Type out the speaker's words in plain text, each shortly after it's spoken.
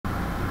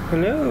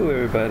Hello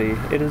everybody,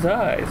 it is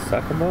I,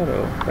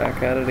 Sakamoto,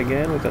 back at it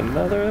again with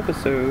another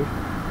episode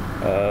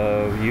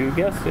of, you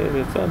guessed it,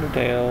 it's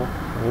Undertale.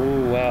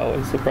 Oh wow, what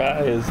a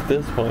surprise at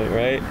this point,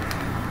 right?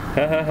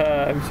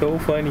 Hahaha, I'm so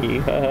funny,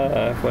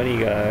 haha, funny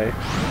guy.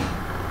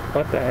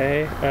 What the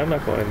hey? I'm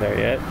not going there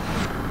yet.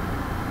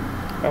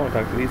 I want to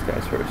talk to these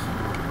guys first.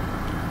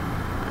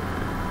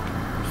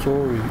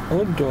 Sorry,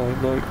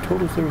 Undyne,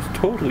 told us there was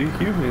totally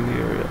human in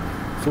the area.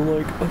 So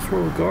us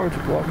royal guards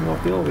are blocking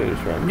off the elevators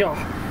around.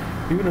 Yeah!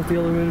 Even if the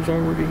elevators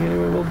aren't working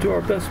anyway, we'll do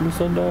our best, Miss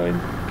Undyne.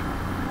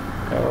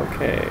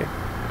 Okay.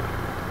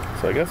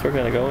 So I guess we're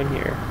gonna go in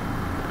here.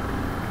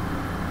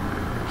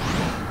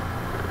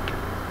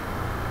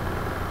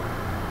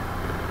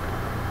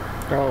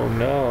 Oh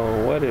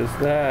no, what is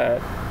that?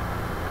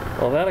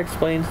 Well, that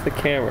explains the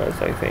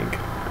cameras, I think.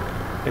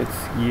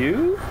 It's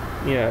you?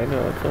 Yeah, I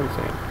know, that's what I'm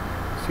saying.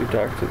 It's too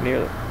dark to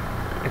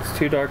it's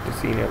too dark to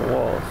see near the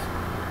walls.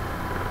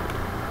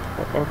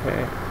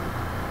 Okay.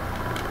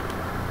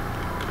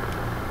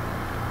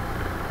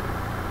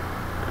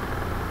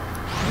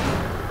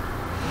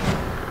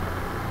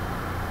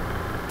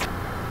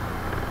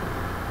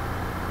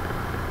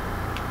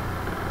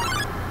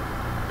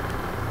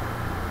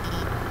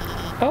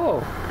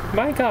 Oh,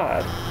 my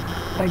god.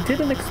 I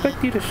didn't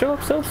expect you to show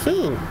up so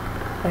soon.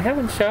 I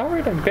haven't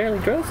showered, I'm barely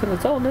dressed, and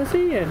it's all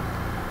messy, and...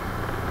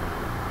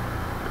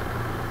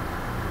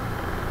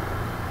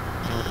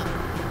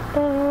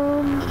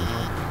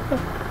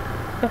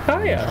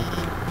 Hiya.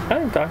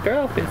 I'm Dr.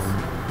 Alphys.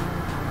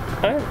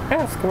 I'm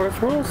Ascor's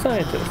royal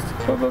scientist,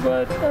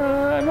 but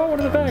I'm not one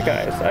of the bad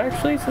guys.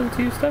 Actually, since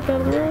you stepped out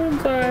of the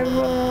ruins,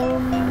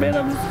 I've been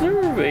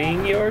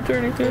observing your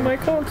journey through my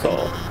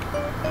console.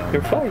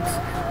 Your fights,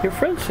 your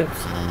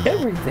friendships,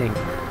 everything.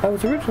 I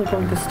was originally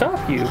going to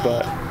stop you,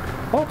 but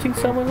watching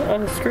someone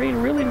on the screen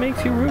really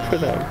makes you root for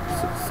them.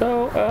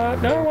 So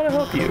now I want to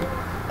help you.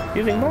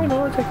 Using my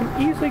knowledge, I can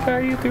easily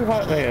guide you through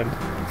HOTLAND.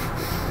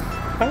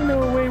 I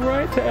know a way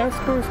right to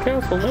Ascor's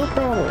castle, no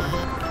problem.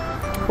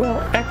 Well,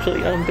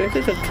 actually, there's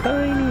just a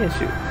tiny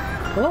issue.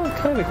 A long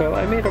time ago,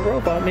 I made a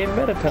robot named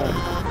Mettaton.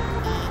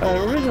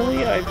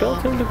 Originally, I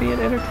built him to be an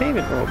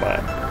entertainment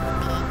robot.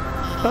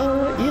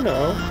 You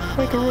know,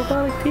 like a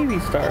robotic TV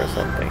star or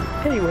something.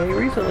 Anyway,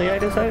 recently I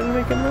decided to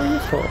make him more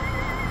useful.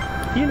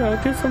 You know,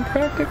 just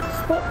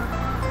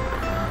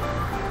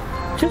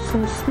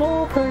some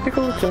small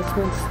practical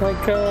adjustments,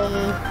 like,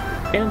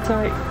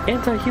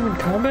 anti-human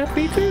combat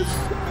features?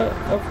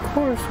 Of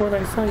course, when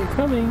I saw you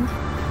coming,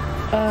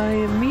 I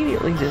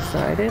immediately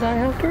decided I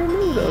have to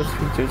remove those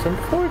features.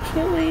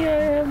 Unfortunately,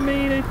 I have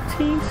made a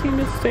teensy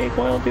mistake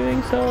while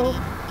doing so.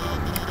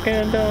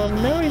 And,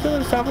 now he's an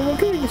unstoppable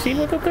killing machine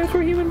with a thirst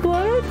for human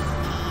blood?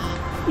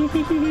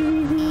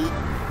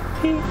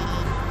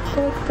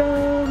 But,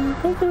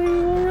 hopefully we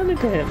won't run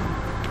into him.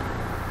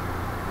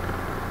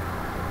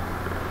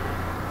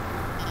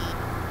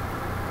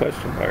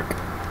 Question mark.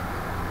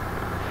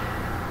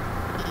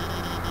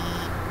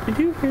 Did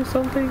you hear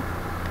something?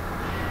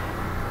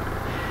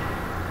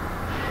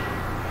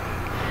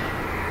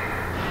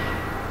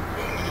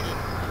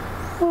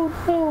 Oh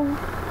no.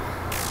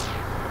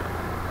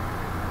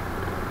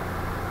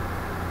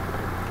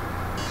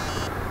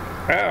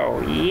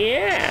 Oh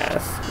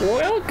yes!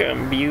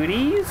 Welcome,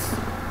 beauties!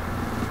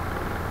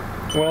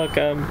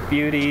 Welcome,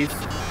 beauties,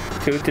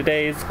 to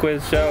today's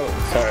quiz show.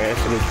 Sorry, I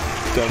should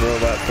have done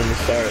robot from the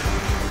start.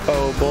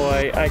 Oh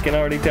boy, I can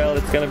already tell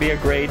it's gonna be a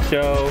great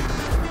show.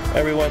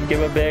 Everyone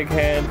give a big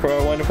hand for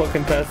our wonderful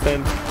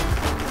contestant.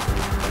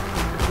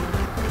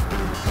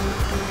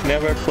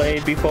 Never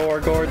played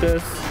before,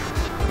 gorgeous?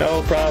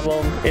 No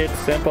problem, it's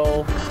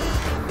simple.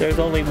 There's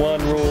only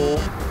one rule.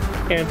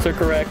 Answer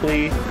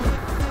correctly,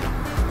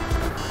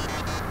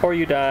 or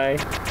you die.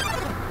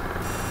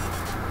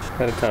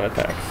 Mettaton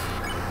attacks.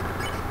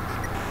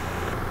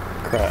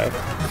 Cry.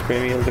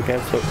 Screaming is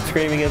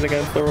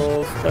against the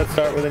rules. Let's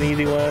start with an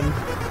easy one.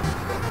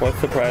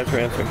 What's the prize for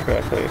answering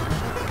correctly?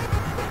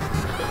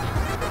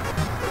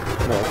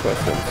 No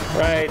questions.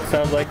 Right,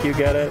 sounds like you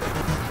get it.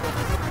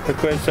 The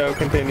quiz show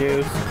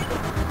continues.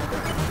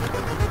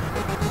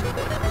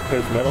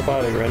 His metal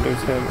body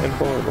renders him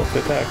invulnerable to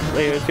attack.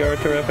 Here's your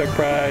terrific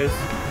prize.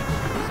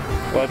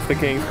 What's the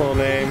king's full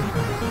name?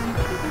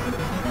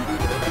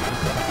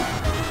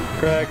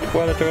 Correct.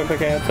 What a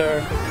terrific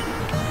answer.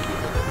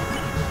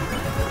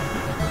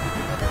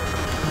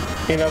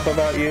 Enough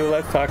about you.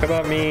 Let's talk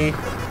about me.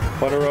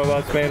 What are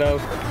robots made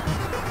of?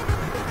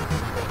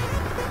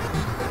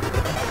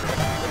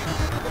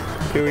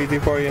 Too easy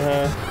for you,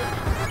 huh?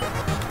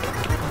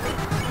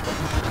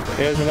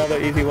 Here's another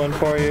easy one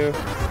for you.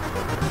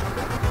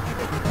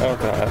 Oh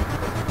god.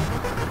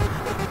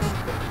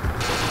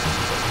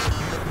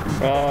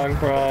 Wrong,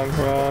 wrong,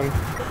 wrong.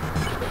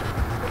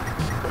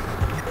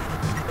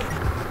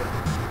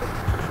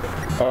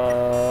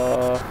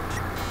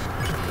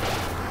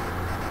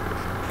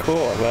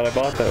 Cool, I'm glad I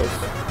bought those.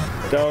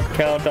 Don't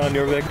count on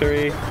your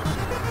victory.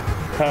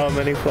 How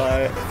many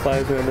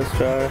flies are in this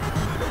jar?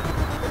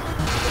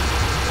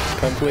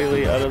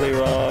 Completely, utterly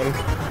wrong.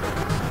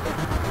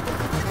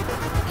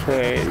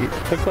 Okay, you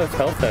took less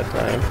health that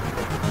time.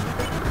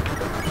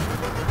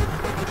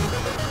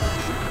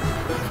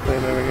 Play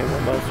never get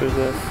what monster is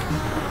this?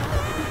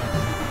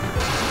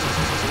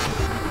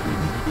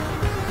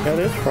 That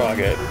is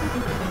Frogget.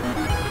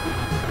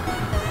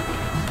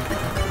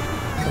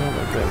 Oh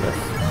my goodness.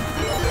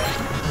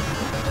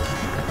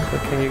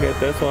 But can you get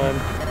this one?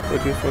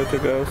 Would you switch a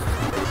ghost?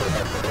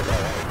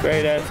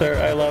 Great answer,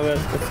 I love it.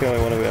 It's the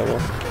only one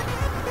available.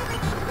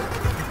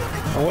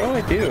 And what do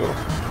I do?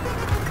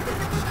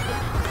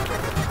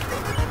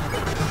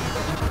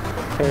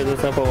 Here's a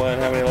simple one.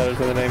 How many letters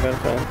of the name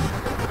ends on?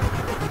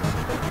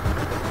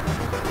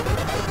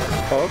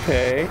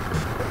 Okay.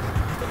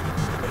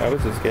 I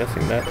was just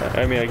guessing that time.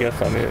 I mean, I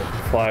guess on the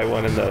fly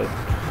one and the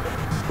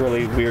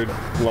really weird,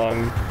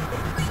 long,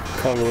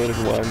 convoluted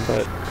one,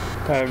 but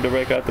time to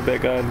break out the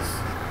big guns.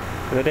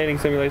 The dating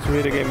simulation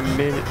video game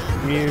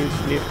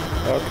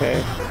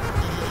okay.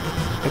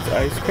 It's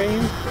ice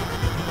cream?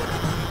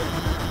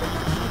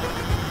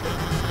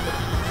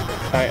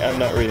 I'm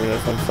not reading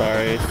this, I'm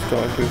sorry. It's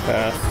going too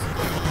fast.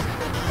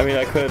 I mean,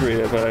 I could read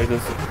it, but I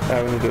just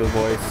having to do the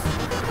voice.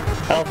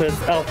 Alphys,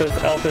 Alphys,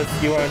 Alphys,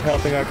 you aren't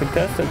helping our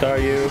contestant, are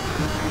you?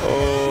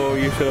 Oh,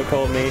 you should have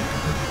called me.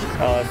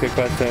 I'll ask you a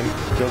question.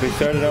 You'll be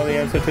sure to know the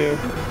answer to?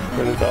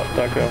 Or does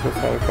Dr. Alphys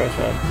have a crush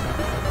on?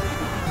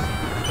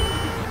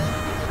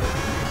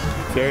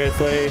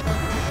 Seriously?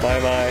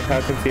 My,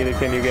 how conceited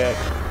can you get?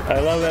 I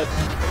love it.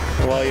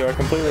 And while you are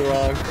completely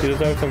wrong, you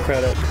deserve some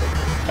credit.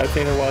 I've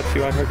seen her watch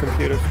you on her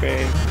computer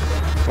screen,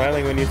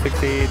 smiling when you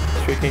succeed,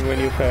 shrieking when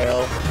you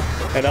fail,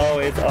 and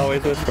always,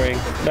 always whispering,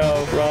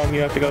 no, wrong,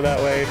 you have to go that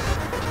way.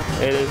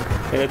 It is,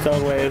 in its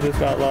own way, is this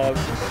not love?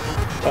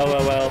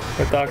 Well,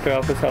 with Dr.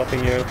 Alphys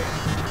helping you.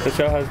 The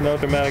show has no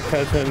dramatic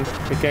tension,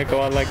 it can't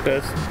go on like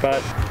this,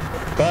 but,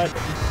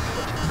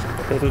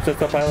 this was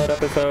just a pilot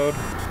episode.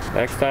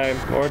 Next time,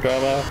 more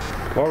drama,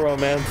 more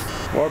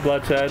romance, more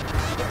bloodshed.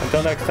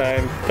 Until next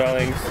time,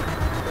 darlings.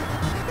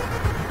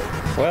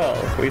 Well,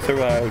 we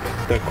survived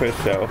the quiz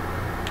show.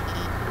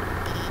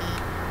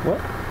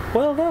 What?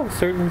 Well, that was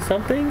certainly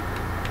something.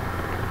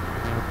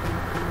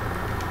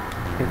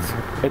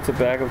 It's a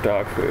bag of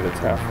dog food. It's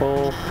half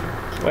full.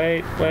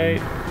 Wait.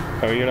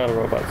 Oh, you're not a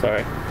robot,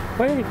 sorry.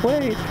 Wait.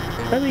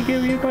 Let me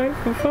give you my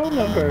phone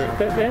number.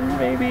 Then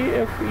maybe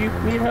if you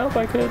need help,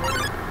 I could...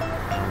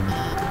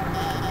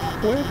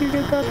 Where did you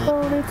get that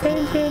phone? It's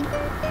ancient.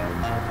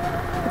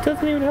 It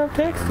doesn't even have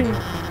texting.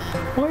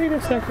 Wait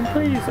a second,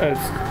 please. I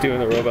was doing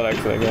the robot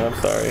accent again, I'm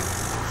sorry.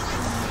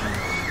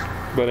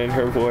 But in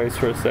her voice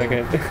for a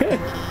second.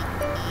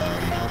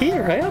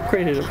 Here, I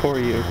upgraded it for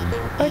you.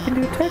 I can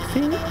do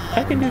texting.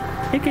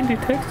 It can do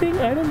texting,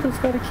 items, it's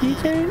got a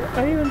keychain.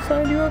 I even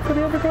signed you up for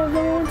the Underground's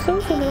 #1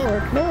 social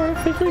network. Now we're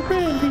officially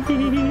friends.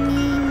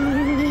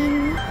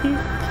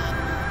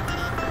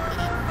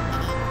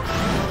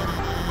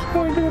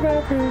 Going to the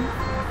bathroom.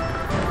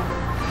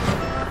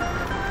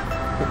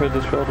 The fridge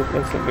is filled with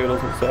instant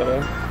noodles and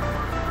soda.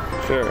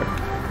 Sure.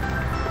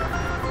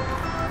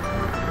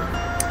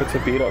 It's a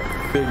beat-up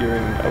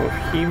figurine of a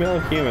female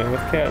human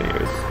with cat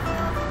ears.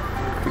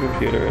 The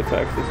computer, it's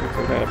accessing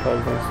some kind of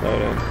puzzle and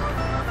snowed in.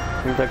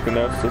 Seems like the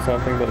notes to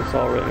something, but it's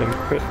all written in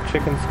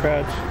chicken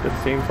scratch. It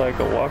seems like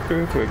a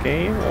walkthrough to a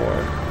game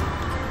or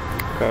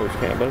garbage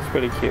can, but it's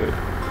pretty cute.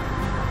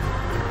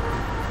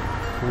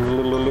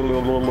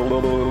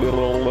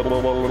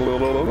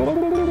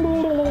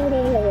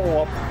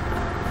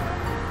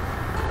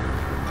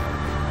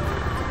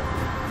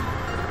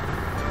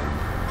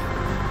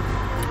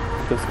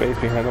 The space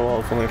behind the wall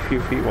is only a few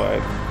feet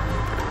wide.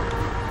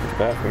 This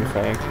bathroom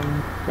sank.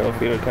 Metal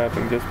feet are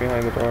tapping just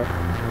behind the door.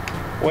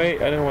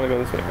 Wait, I didn't want to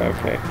go this way.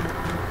 Okay.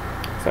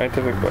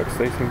 Scientific books,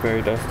 they seem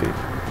very dusty.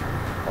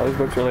 All these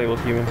books are labeled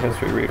human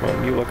history. Read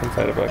one. You look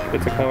inside a book.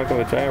 It's a comic of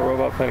a giant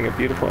robot playing a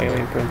beautiful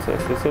alien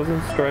princess. This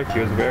doesn't strike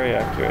you as very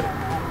accurate.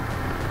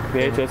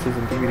 VHSs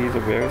and DVDs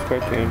of various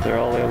cartoons, they're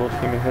all labeled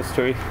human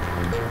history.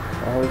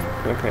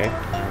 Okay.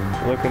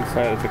 Look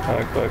inside, it's a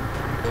comic book.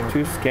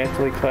 Two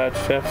scantily clad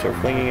chefs are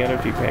flinging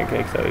energy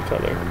pancakes at each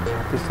other.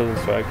 This doesn't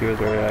strike you as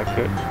very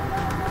accurate.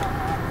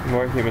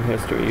 More human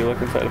history. You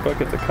look inside a book,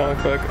 it's a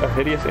comic book. A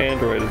hideous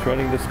android is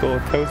running to school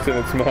with toast in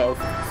its mouth.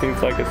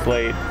 Seems like it's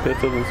late. This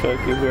doesn't strike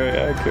you as very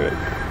accurate.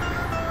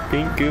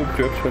 Pink goop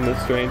drips from this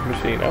strange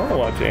machine. I want to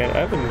watch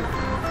I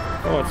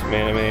want some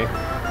anime.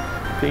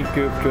 Pink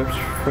goop drips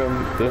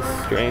from this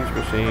strange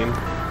machine.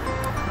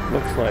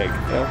 Looks like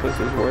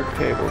Alphys' work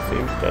table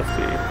seems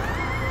dusty.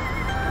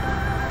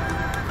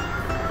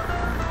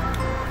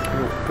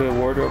 The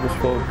wardrobe is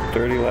full of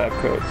dirty lab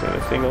coats and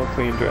a single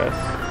clean dress.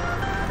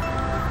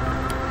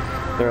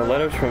 There are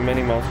letters from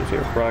many monsters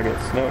here. Frogget,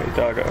 Snowy,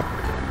 Doggo.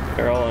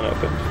 They're all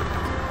unopened.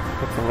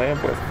 It's a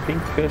lamp with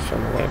pink fish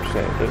on the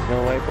lampshade. There's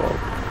no light bulb.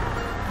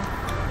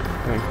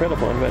 An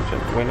incredible invention.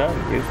 When not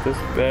in use, this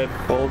bed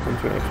folds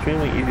into an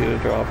extremely easy to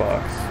draw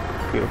box.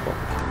 Beautiful.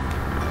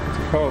 It's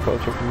a promo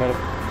poster from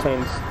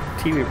Mettaton's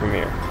TV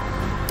premiere.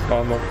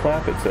 On the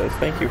flap it says,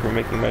 "Thank you for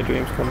making my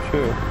dreams come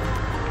true."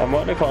 I'm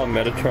wanting to call him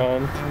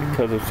Metatron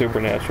because of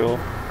Supernatural.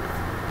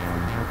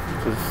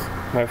 Which is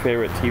My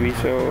favorite TV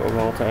show of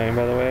all time,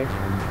 by the way.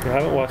 I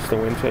haven't watched The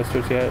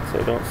Winchesters yet,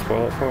 so don't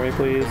spoil it for me,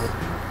 please.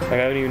 Like, I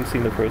haven't even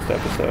seen the first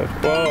episode.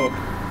 Whoa!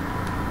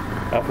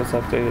 Alphys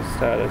updated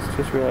status.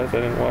 Just realized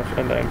I didn't watch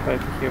Undying Fight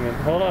the Human.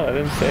 Hold on, I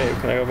didn't save.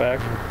 Can I go back?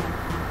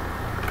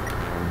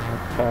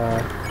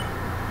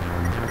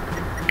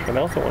 I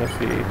also want to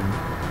see...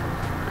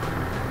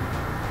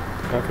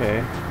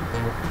 Okay.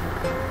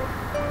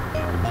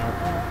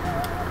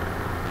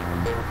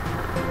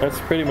 That's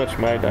pretty much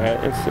my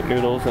diet. Instant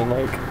noodles and,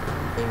 like,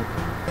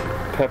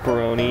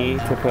 pepperoni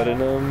to put in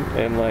them.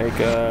 And, like,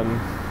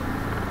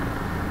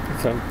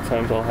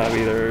 sometimes I'll have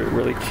either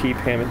really cheap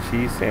ham and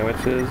cheese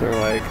sandwiches or,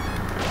 like,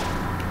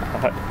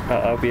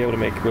 I'll be able to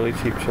make really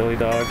cheap chili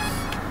dogs.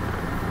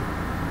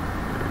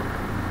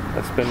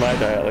 That's been my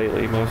diet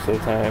lately most of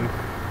the time.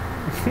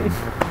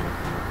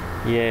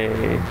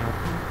 Yay.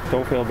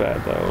 Don't feel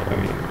bad though. I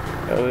mean,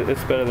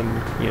 it's better than,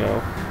 you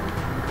know,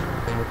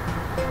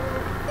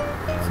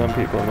 some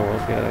people in the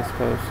world get, I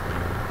suppose.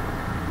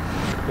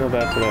 Feel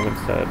bad for them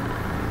instead.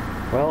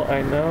 Well,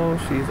 I know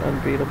she's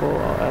unbeatable.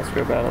 I'll ask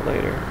her about it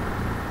later.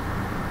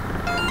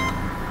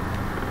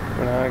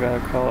 For now I gotta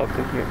call up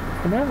the human.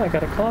 For now I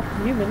gotta call up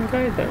the human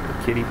guy then.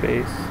 Kitty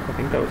face. I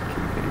think that was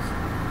kitty face.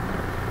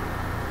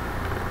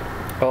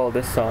 Oh,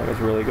 this song is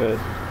really good.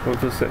 We'll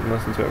just sit and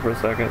listen to it for a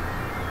second.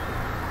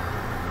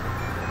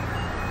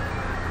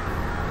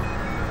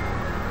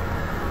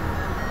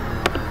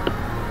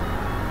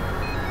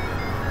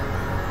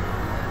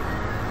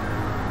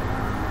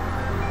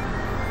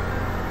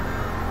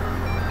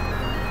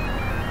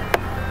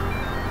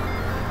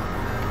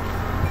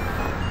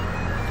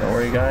 Don't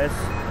worry guys.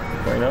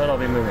 Before you know it, I'll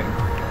be moving.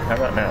 How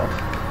about now?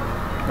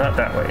 Not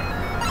that way.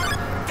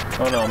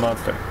 Oh no, a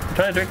monster. I'm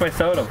trying to drink my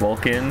soda,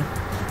 Vulcan.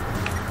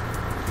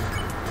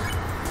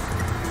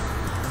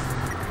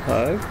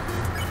 Hug?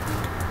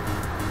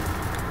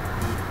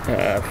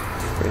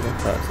 Freezing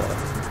thoughts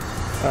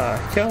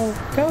off. Yo,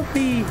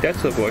 Delphi!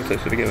 That's the voice I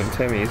should have given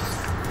Timmy's.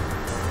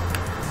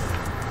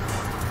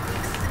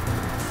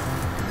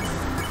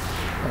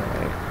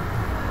 Alright.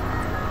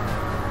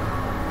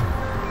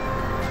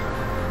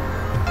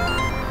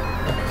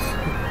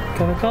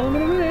 Gonna call him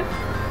in a minute.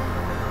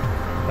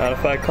 Not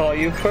if I call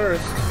you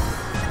first.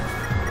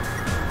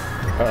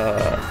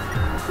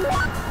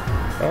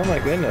 Oh my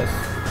goodness.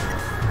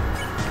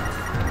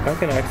 I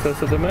can access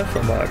the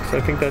dimensional box. I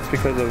think that's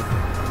because of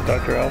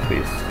Dr.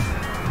 Alphys.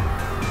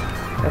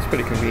 That's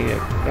pretty convenient.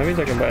 That means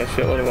I can buy a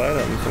shitload of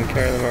items and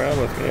carry them around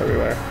with me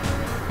everywhere.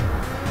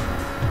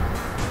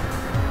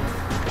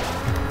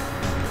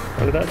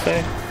 What did that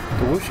say?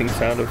 The whooshing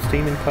sound of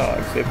steam and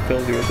cogs. It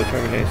fills you with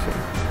determination.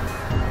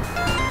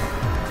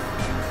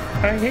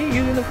 I hate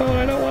using the phone.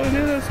 I don't want to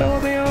do this.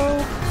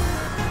 LMAO.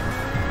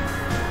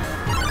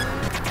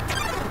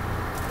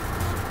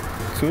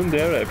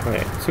 Tsundere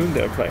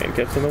plane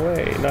gets in the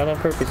way. Not on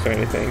purpose or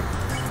anything.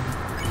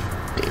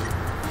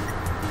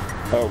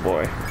 Oh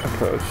boy.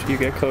 Approach. You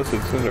get close to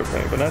the tsundere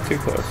plane, but not too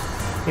close.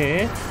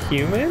 Eh?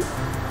 Human?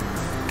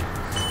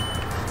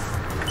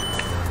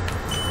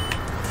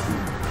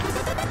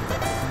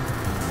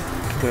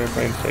 Tsundere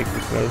plane shakes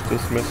its nose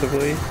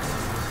dismissively.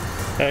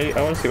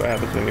 I want to see what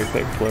happens when you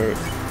take flirt.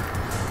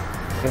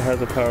 It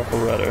has a powerful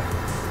rudder.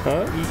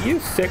 Huh? You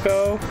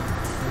sicko!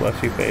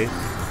 Fleshy face.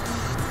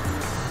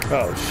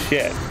 Oh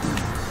shit.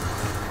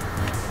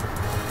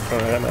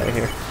 Alright, I'm out of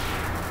here.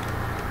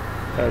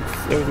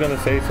 It was gonna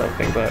say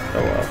something, but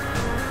oh well.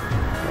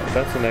 Right,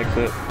 that's an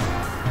exit.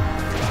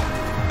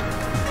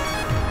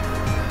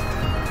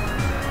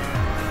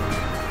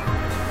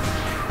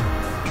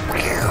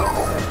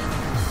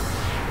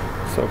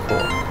 So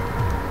cool.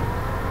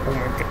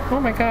 Oh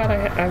my god,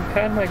 I've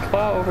had my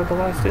claw over the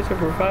last digit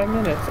for 5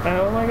 minutes.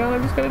 Oh my god,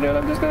 I'm just gonna do it,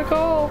 I'm just gonna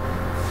call!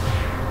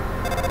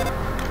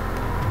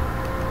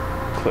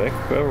 Click.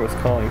 Whoever was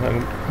calling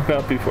hung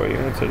up before you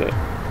answered it.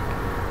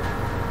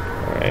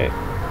 Alright.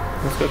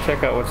 Let's go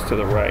check out what's to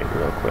the right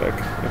real quick,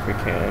 if we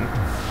can.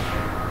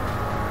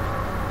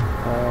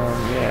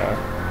 Yeah.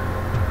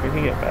 We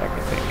can get back, I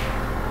think.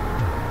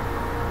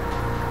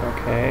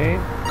 Okay.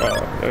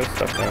 Oh, there's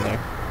stuff down there.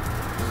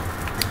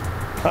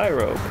 High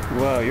rope.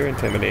 Wow, you're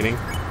intimidating.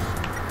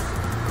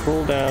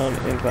 Cool down,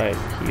 invite,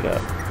 heat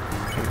up.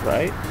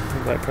 Invite?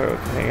 Invite Pro to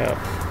hang out.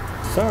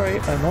 Sorry,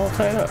 I'm all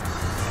tied up.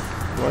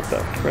 What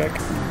the frick?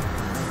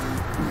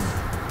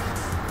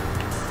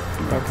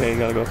 Okay, you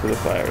gotta go through the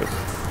fires.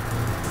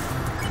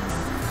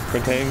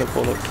 Pretending to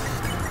pull the...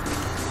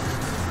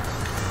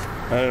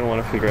 I didn't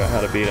want to figure out how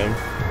to beat him.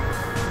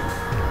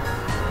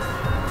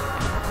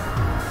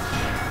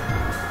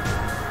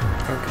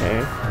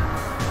 Okay.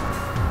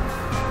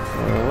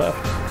 On the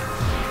left.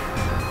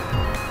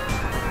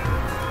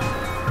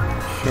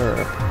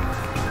 Sure.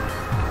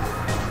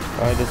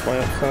 I just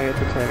went up selling it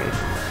to Timmy.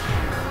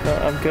 No,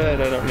 I'm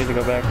good. I don't need to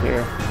go back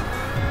here.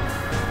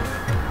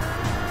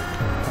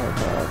 Oh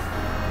god.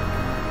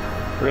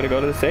 We're gonna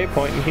go to the save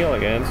point and heal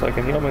again, so I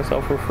can heal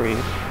myself for free.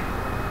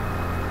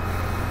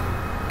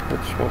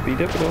 Which won't be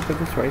difficult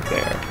because it's right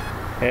there.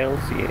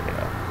 Hells yeah.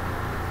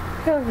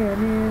 Hell yeah,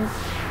 man.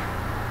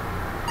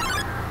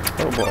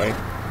 Oh boy.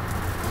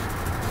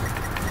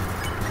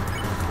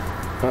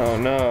 Oh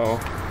no.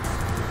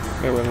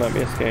 It wouldn't let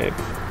me escape.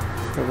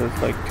 Because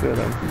there's like 2 of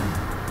them.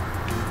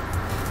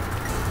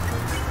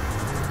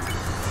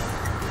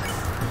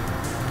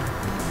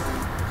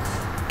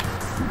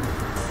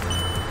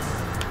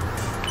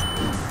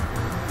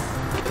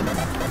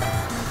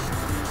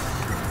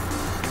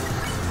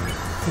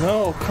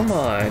 No, come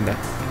on. I'm gonna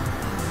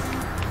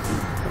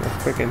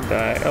freaking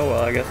die. Oh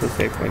well, I guess the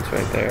save point's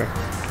right there.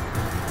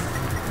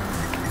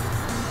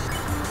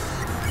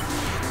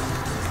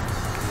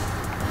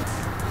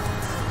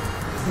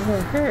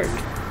 You're hurt.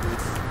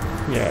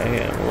 Yeah, I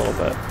am a little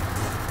bit.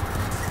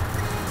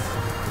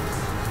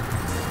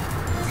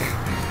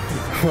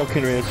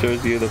 Vulcan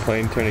reassures you the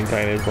plane turning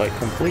tiny is like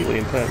completely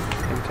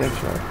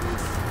intentional.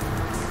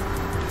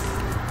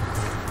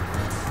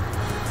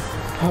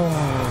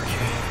 Oh,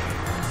 okay.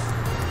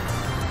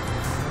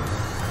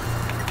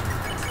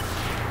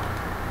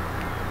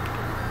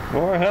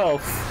 More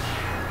health.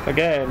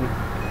 Again.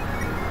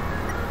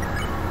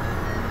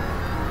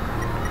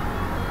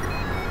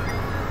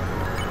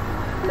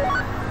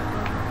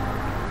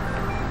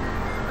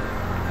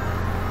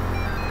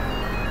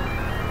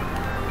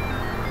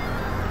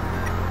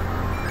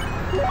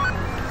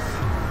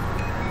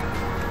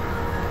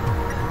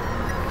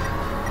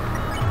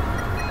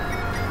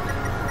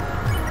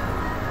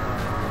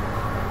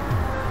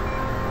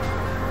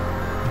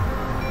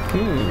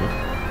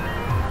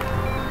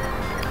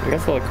 I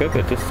guess I'll equip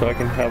it just so I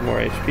can have more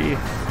HP.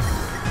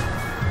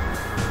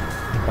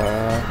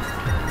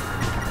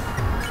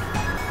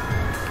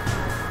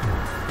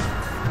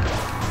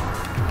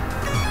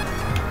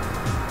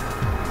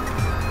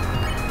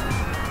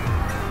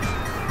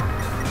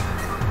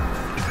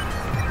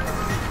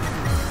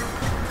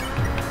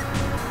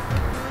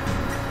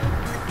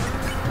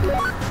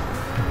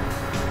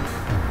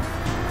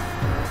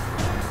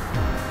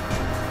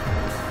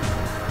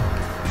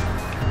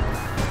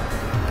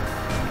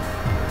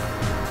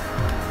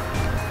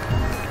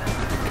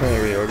 Trying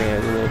to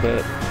reorganize a little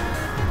bit.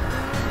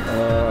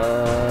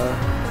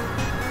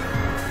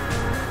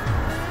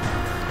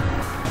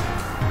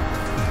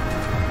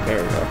 There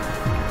we go.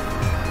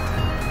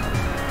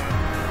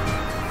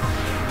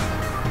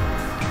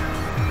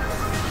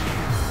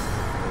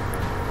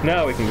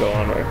 Now we can go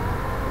onward.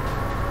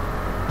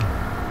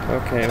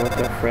 Okay, what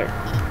the frick?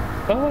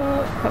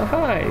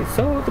 Hi.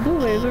 So the blue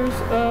lasers,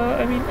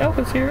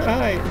 Alphys here.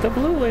 Hi. The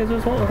blue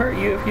lasers won't hurt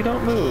you if you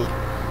don't move.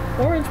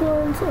 Orange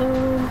ones,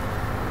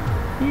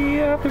 you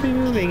have to be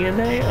moving, and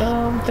they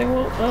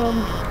won't,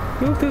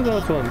 move through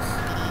those ones.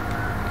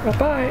 Oh,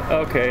 bye.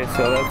 Okay,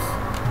 so that's...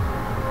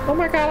 Oh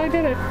my god, I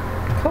did it!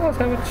 Claws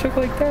haven't shook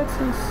like that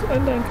since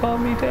Undyne called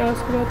me to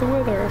ask about the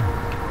weather.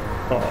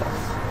 Oh.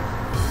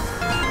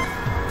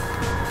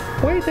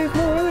 Wait, there's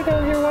more weather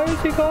down here. Why did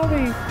she call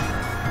me?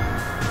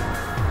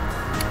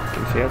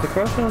 She has a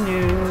crush on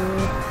you.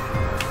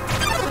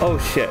 Oh,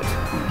 shit.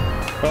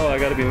 Oh, I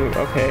gotta be moving.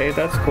 Okay,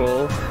 that's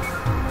cool.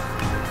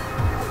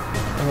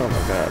 Oh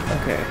my god,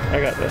 okay, I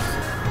got this.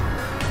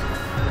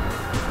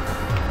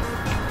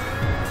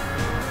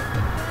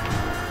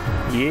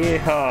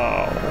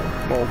 Yeehaw,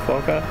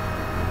 motherfucker.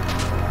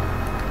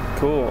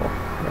 Cool, I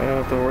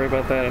don't have to worry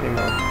about that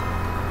anymore.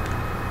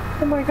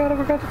 Oh my god, I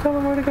forgot to tell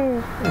him where to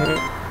go.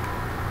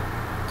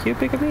 Cute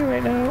pic of me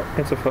right now.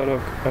 It's a photo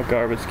of a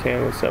garbage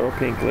can with several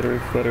pink glittery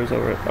flitters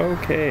over it.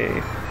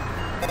 Okay.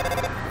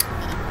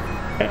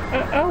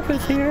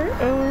 Alphys here.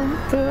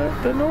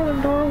 The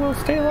northern door will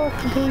stay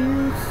locked until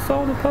you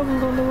solve the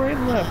puzzles on the right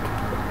and left.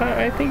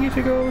 I think you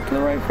should go to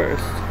the right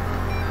first.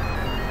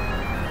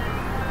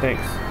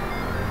 Thanks.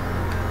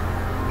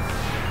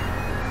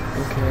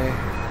 Okay.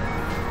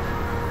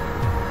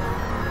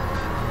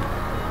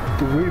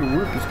 The way to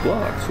work is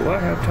blocked, so I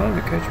have time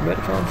to catch a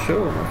Metatron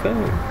show on my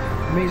phone.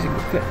 Amazing.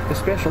 The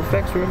special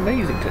effects were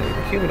amazing today.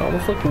 The human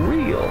almost looked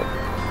real.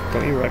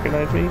 Don't you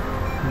recognize me?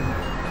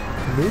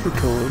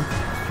 Metatron?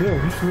 Yeah,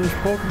 he's the most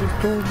popular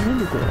store in the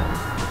underground.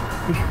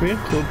 His fan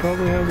club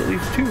probably has at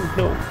least 3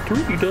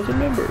 dozen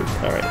members.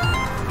 Alright.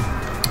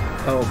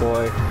 Oh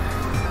boy.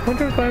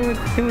 Wonder if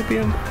it would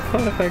be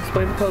fun if I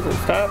explained the puzzle.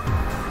 Stop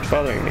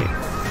bothering me.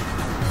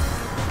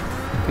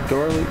 The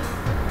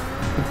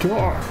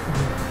door.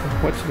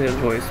 What should his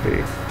voice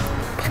be?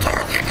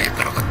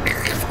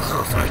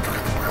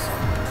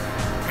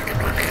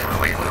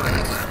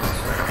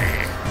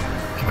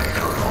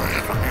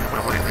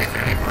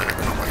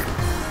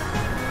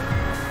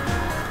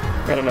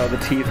 I don't know, the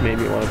teeth made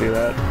me want to do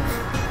that.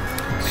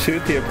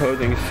 Shoot the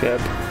opposing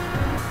ship.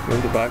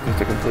 Move the boxes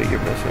to complete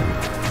your mission.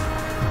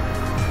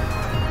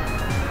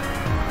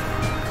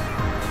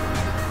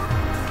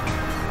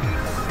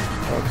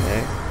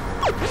 Okay.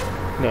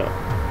 No.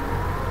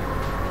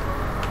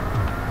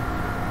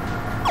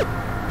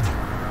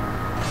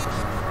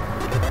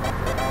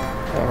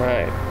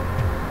 Alright.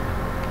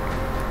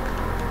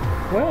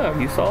 Wow,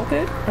 you solved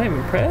it? I'm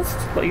impressed.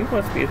 But you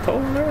must be a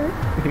total nerd.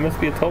 You must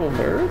be a total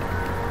nerd?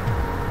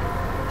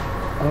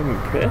 I'm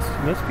impressed.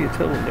 You must be a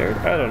total nerd.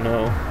 I don't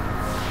know.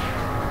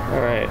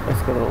 Alright,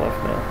 let's go to the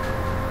left now.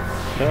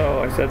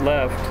 No, I said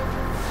left.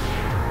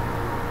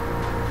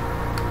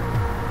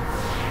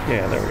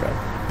 Yeah, there we go.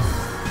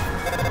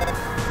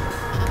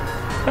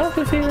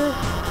 Alphys here.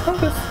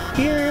 Alphys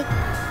here.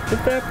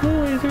 With that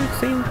blue laser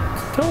seems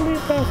totally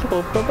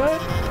impossible,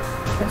 but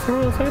as a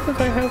real scientist,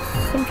 I have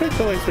some tricks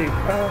to see.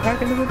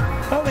 Hack into the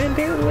HOTLAND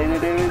data laser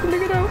data to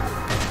figure it out.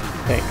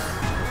 Thanks.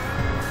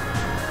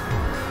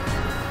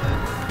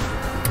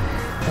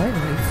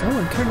 Finally,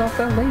 someone turned off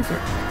that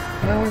laser.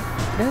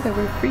 Now that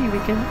we're free, we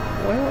can,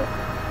 well,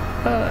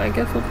 I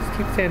guess we'll just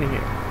keep standing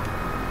here.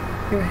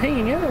 We were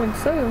hanging out when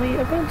suddenly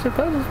a bunch of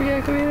puzzles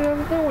reactivated out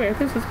of nowhere.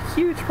 This is a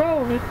huge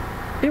problem.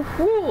 It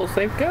rules.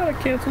 They've got to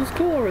cancel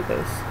school over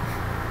this.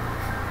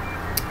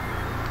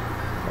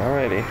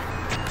 Alrighty.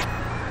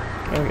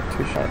 I'll get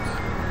 2 shots.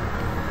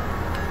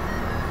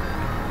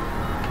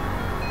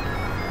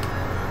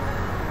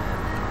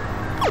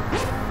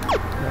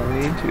 Now we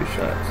need 2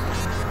 shots.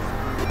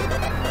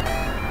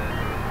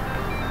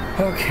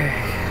 Okay.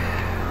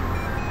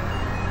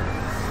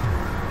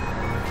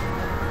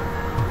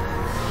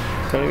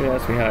 Don't even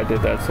ask me how I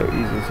did that so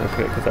easy, so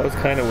quick, because I was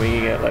kind of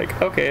winging it, like,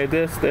 okay,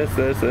 this. Hey,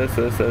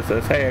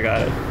 I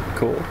got it.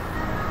 Cool.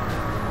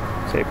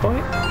 Save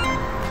point?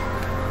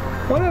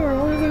 Whatever,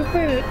 I'll just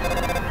explain it.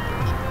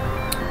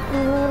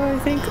 I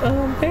think,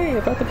 hey,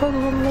 about the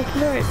puzzles on the left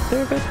and right.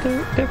 They're a bit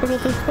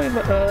difficult to explain,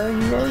 but,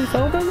 you already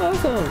solved them?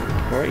 Awesome!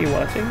 Weren't you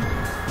watching?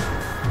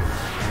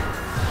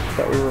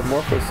 Thought we were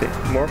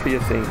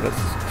Morpheusing this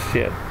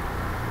shit.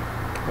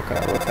 Oh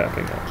god, what's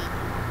happening now?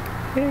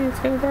 Hey, it's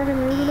kind of dark in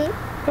there, isn't it?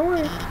 Don't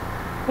worry.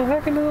 I'll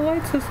hack into the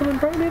light system and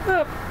brighten it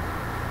up.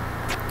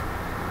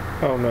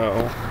 Oh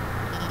no.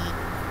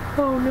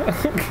 Oh no.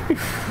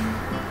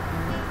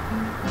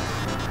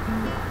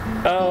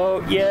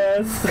 Oh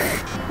yes.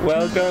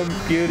 Welcome,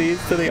 beauties,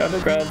 to the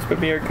Underground's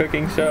premiere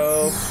cooking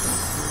show.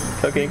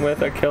 Cooking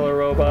with a killer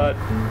robot.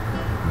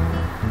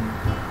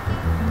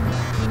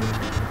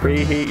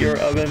 Preheat your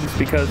ovens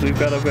because we've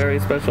got a very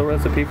special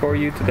recipe for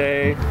you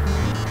today.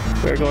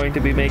 We're going to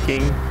be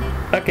making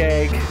a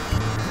cake.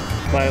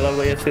 My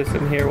lovely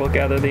assistant here will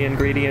gather the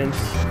ingredients.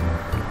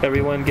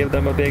 Everyone give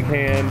them a big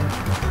hand.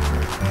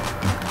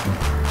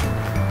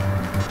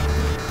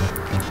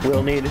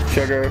 We'll need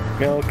sugar,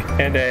 milk,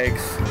 and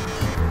eggs.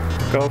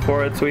 Go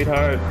for it,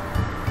 sweetheart.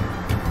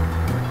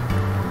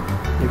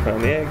 You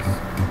found the eggs,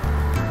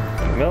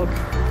 and the milk,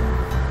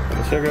 and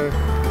the sugar.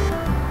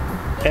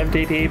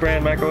 MTT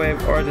brand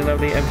microwave, origin of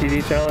the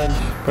MTT challenge.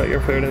 Put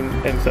your food in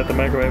and set the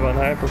microwave on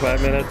high for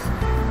 5 minutes.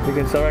 You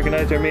can still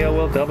recognize your meal.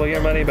 We'll double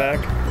your money back.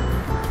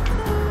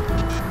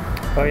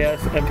 Oh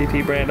yes,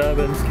 MTT brand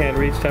ovens can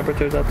reach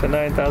temperatures up to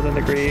 9,000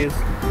 degrees.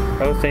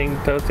 Roasting,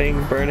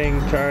 toasting,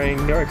 burning,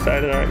 charring. You're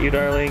excited, aren't you,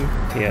 darling?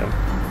 TM.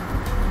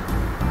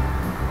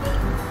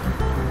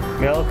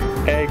 Milk,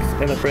 eggs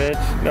in the fridge.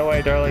 No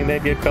way, darling,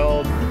 they'd get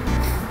cold.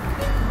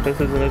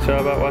 This isn't a show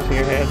about washing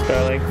your hands,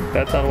 darling.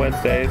 That's on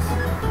Wednesdays.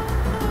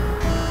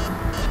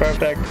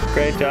 Perfect.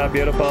 Great job.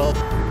 Beautiful.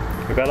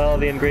 We've got all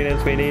the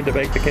ingredients we need to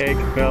bake the cake.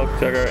 Milk,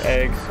 sugar,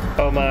 eggs.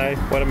 Oh my,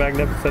 what a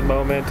magnificent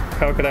moment.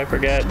 How could I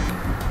forget?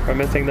 We're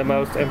missing the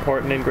most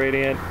important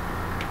ingredient.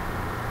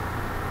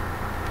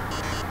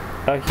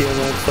 A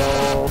human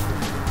soul.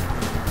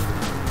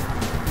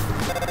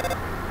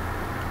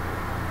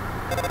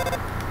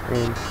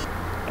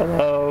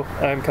 Hello,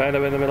 I'm kind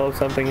of in the middle of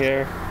something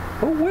here.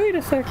 Oh, wait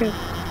a second.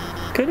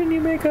 Couldn't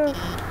you make a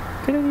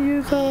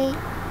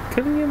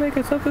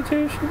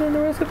substitution in the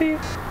recipe?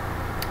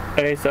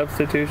 A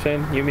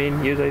substitution? You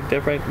mean use a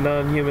different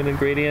non-human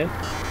ingredient?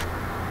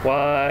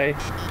 Why?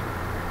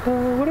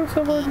 What if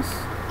someone's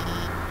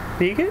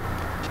vegan?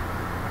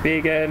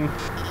 Vegan.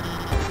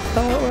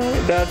 Oh,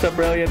 well, that's a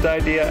brilliant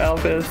idea,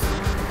 Alphys.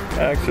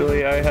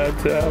 Actually, I had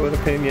to have an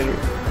opinion.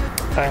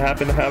 I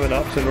happen to have an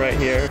option right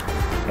here.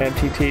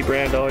 MTT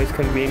brand always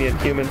convenient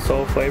human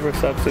soul flavor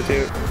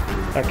substitute.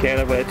 A can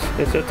of which.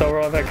 It's just over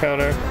on that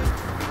counter.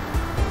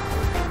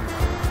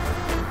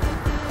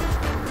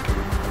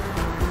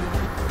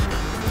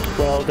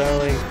 Well,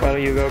 darling, why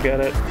don't you go get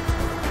it?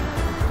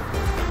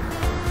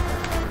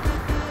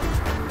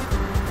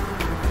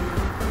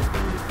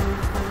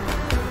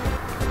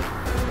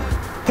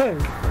 Hey!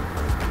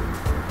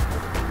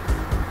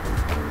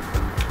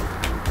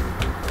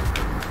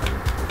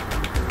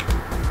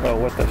 Oh,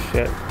 what the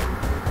shit.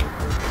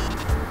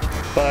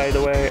 By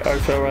the way, our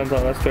show runs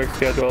on a strict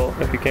schedule.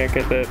 If you can't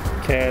get the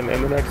can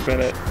in the next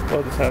minute,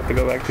 we'll just have to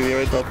go back to the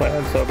original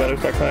plan, so better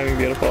start climbing,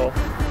 beautiful.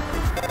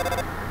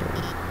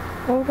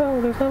 Oh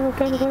no, there's not enough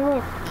time to climb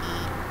up.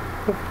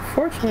 But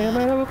fortunately, I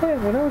might have a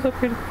plan. When I was up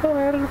here to the film,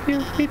 I added a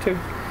few features.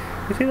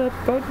 You see that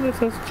button that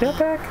says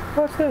jetpack?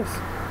 Watch this.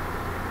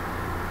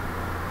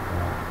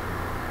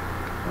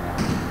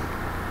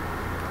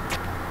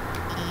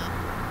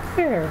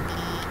 There.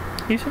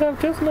 You should have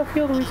just enough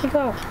fuel to reach the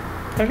top.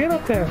 Now get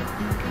up there.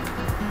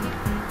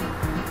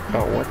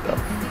 Oh, what the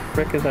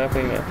frick is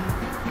happening now?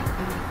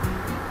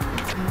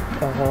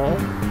 Uh-huh.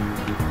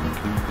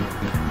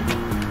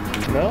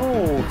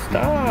 No,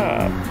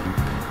 stop.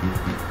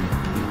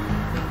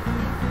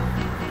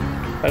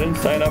 I didn't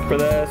sign up for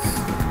this.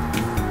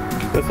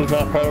 This was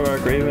not part of our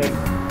agreement.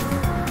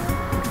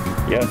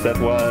 Yes, it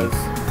was.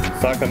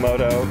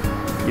 Sakamoto,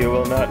 you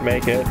will not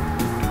make it.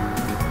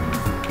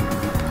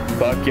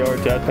 Fuck your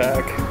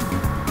jetpack.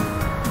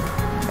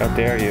 How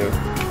dare you?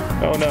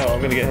 Oh no, I'm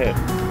gonna get hit.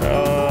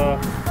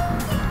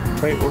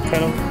 Wait, we're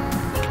kind of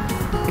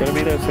gonna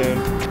be there soon.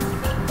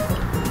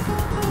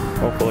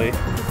 Hopefully.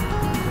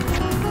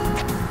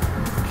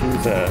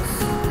 Jesus.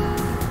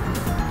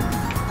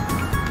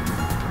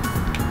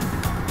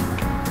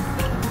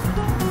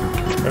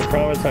 I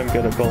promise I'm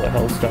good at bullet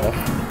hell stuff.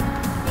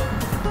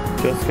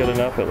 Just good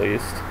enough at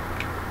least.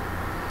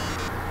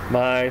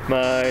 My,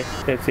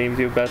 it seems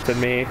you bested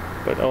me,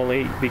 but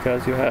only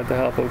because you had the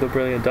help of the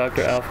brilliant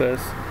Dr.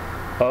 Alphys.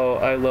 Oh,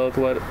 I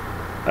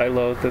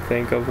loathe to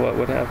think of what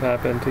would have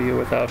happened to you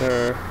without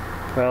her.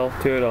 Well,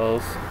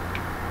 toodles.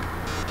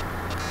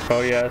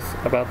 Oh yes,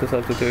 about the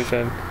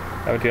substitution.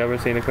 Haven't you ever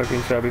seen a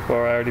cooking show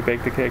before? I already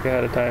baked the cake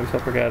ahead of time, so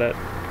forget it.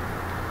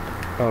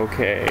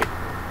 Okay.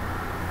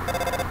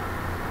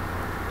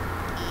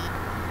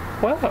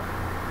 Wow.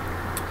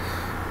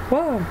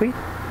 Wow,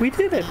 we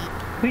did it.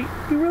 We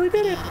really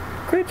did it.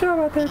 Great job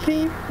out there,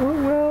 team. Oh,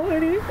 well,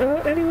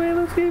 anyway,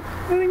 let's keep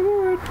heading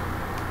forward.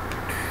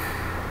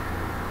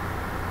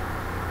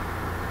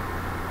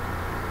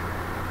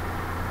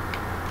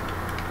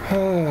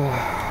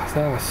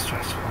 That was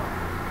stressful.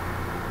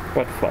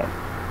 What fun.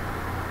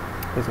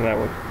 Isn't that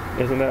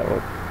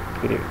what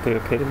the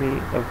epitome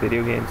of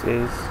video games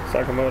is?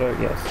 Sakamoto,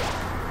 yes.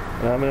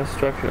 An ominous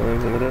structure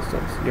looms in the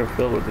distance. You're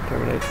filled with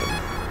determination.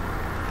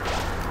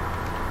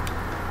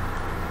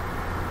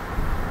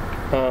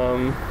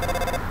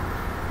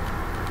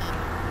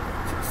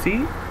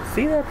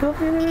 See that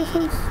building in the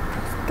distance?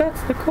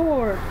 That's the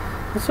core.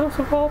 The source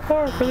of all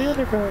power for the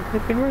underground.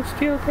 It converts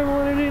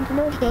geothermal energy into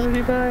magical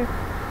energy by...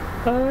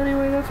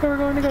 anyway, that's where we're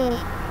going to go.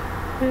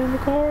 And the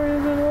core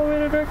is an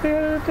elevator directly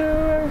headed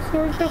to our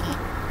storage vessel.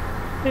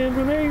 And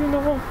from there you can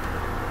go home.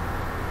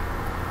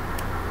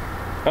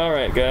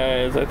 Alright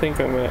guys, I think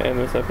I'm going to end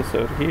this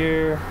episode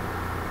here.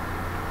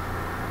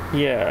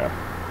 Yeah.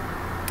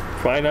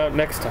 Find out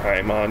next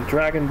time on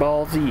Dragon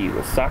Ball Z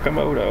with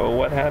Sakamoto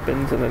what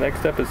happens in the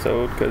next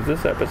episode, because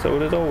this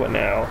episode is over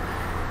now.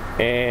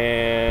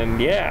 And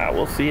yeah,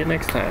 we'll see you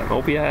next time.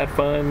 Hope you had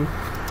fun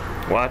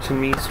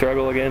watching me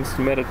struggle against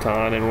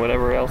Mettaton and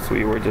whatever else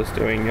we were just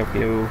doing of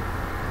you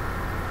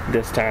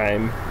this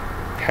time.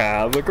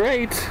 Have a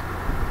great